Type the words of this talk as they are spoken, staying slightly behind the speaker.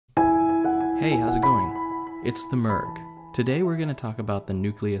Hey, how's it going? It's the Merg. Today we're going to talk about the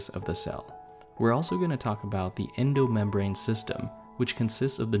nucleus of the cell. We're also going to talk about the endomembrane system, which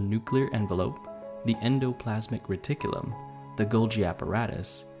consists of the nuclear envelope, the endoplasmic reticulum, the Golgi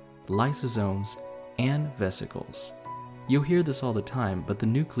apparatus, lysosomes, and vesicles. You'll hear this all the time, but the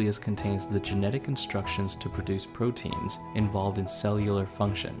nucleus contains the genetic instructions to produce proteins involved in cellular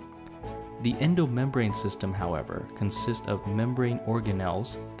function. The endomembrane system, however, consists of membrane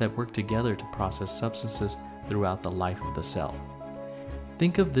organelles that work together to process substances throughout the life of the cell.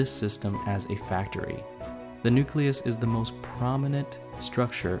 Think of this system as a factory. The nucleus is the most prominent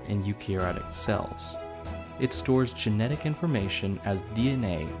structure in eukaryotic cells. It stores genetic information as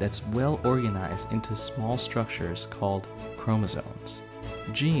DNA that's well organized into small structures called chromosomes.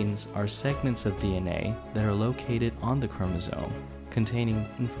 Genes are segments of DNA that are located on the chromosome, containing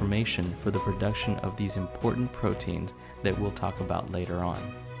information for the production of these important proteins that we'll talk about later on.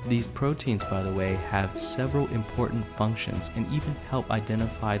 These proteins, by the way, have several important functions and even help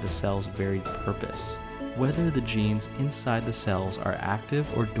identify the cell's very purpose. Whether the genes inside the cells are active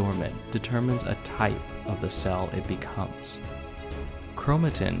or dormant determines a type of the cell it becomes.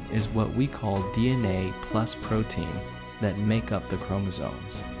 Chromatin is what we call DNA plus protein that make up the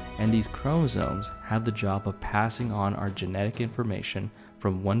chromosomes, and these chromosomes have the job of passing on our genetic information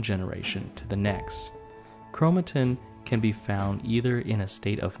from one generation to the next. Chromatin can be found either in a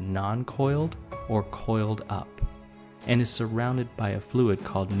state of non-coiled or coiled up, and is surrounded by a fluid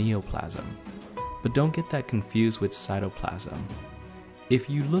called neoplasm. But don't get that confused with cytoplasm. If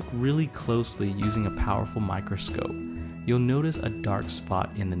you look really closely using a powerful microscope, you'll notice a dark spot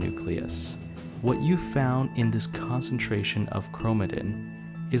in the nucleus. What you found in this concentration of chromatin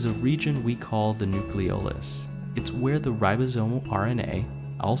is a region we call the Nucleolus. It's where the ribosomal RNA,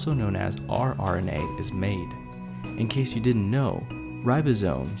 also known as rRNA, is made. In case you didn't know,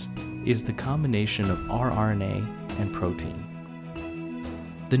 ribosomes is the combination of rRNA and protein.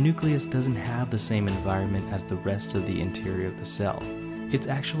 The nucleus doesn't have the same environment as the rest of the interior of the cell. It's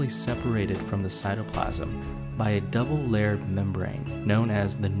actually separated from the cytoplasm by a double-layered membrane known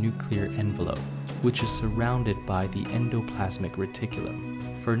as the nuclear envelope, which is surrounded by the endoplasmic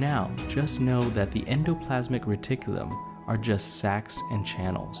reticulum. For now, just know that the endoplasmic reticulum are just sacs and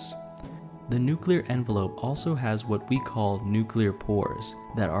channels. The nuclear envelope also has what we call nuclear pores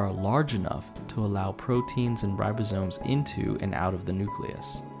that are large enough to allow proteins and ribosomes into and out of the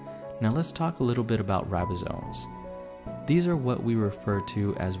nucleus. Now let's talk a little bit about ribosomes. These are what we refer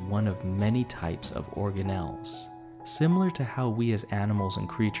to as one of many types of organelles. Similar to how we as animals and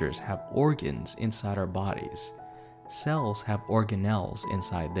creatures have organs inside our bodies, cells have organelles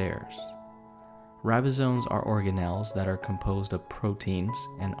inside theirs. Ribosomes are organelles that are composed of proteins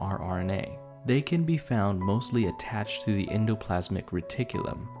and rRNA. They can be found mostly attached to the endoplasmic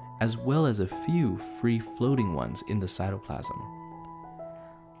reticulum, as well as a few free-floating ones in the cytoplasm.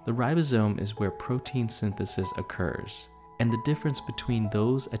 The ribosome is where protein synthesis occurs, and the difference between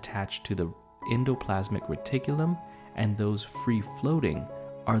those attached to the endoplasmic reticulum and those free-floating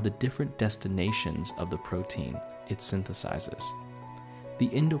are the different destinations of the protein it synthesizes. The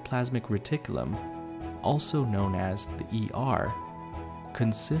endoplasmic reticulum, also known as the ER,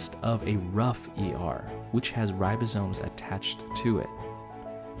 consists of a rough ER, which has ribosomes attached to it.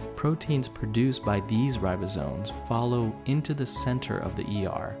 Proteins produced by these ribosomes follow into the center of the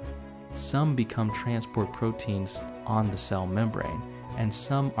ER. Some become transport proteins on the cell membrane, and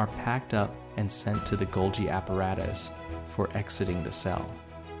some are packed up and sent to the Golgi apparatus for exiting the cell.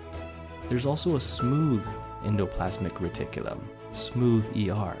 There's also a smooth endoplasmic reticulum, smooth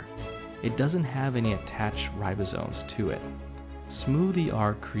ER. It doesn't have any attached ribosomes to it. Smooth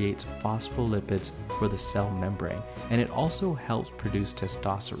ER creates phospholipids for the cell membrane, and it also helps produce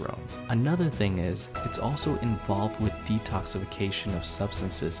testosterone. Another thing is, it's also involved with detoxification of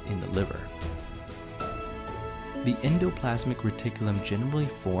substances in the liver. The endoplasmic reticulum generally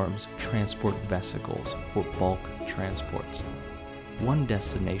forms transport vesicles for bulk transports. One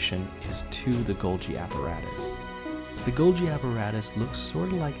destination is to the Golgi apparatus. The Golgi apparatus looks sort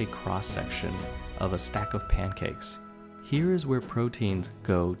of like a cross-section of a stack of pancakes. Here is where proteins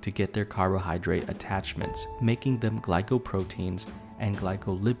go to get their carbohydrate attachments, making them glycoproteins and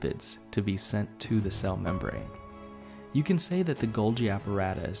glycolipids to be sent to the cell membrane. You can say that the Golgi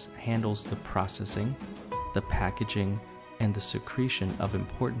apparatus handles the processing, the packaging, and the secretion of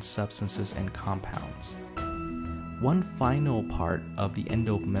important substances and compounds. One final part of the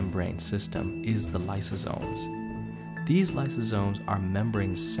endomembrane system is the lysosomes. These lysosomes are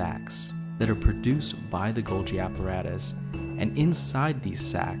membrane sacs that are produced by the Golgi apparatus, and inside these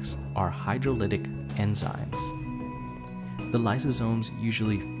sacs are hydrolytic enzymes. The lysosomes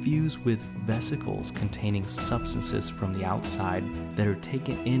usually fuse with vesicles containing substances from the outside that are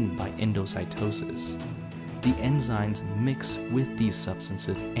taken in by endocytosis. The enzymes mix with these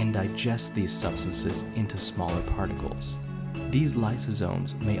substances and digest these substances into smaller particles. These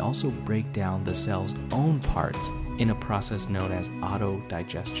lysosomes may also break down the cell's own parts in a process known as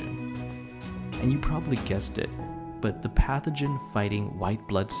autodigestion. And you probably guessed it, but the pathogen-fighting white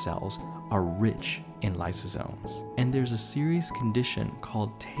blood cells are rich in lysosomes. And there's a serious condition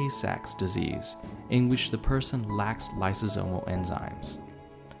called tay-sachs disease, in which the person lacks lysosomal enzymes.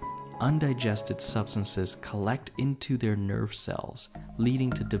 Undigested substances collect into their nerve cells,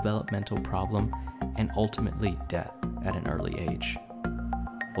 leading to developmental problem and ultimately death at an early age.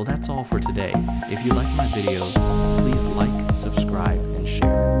 Well, that's all for today. If you like my video, please like, subscribe, and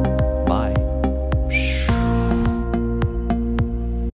share.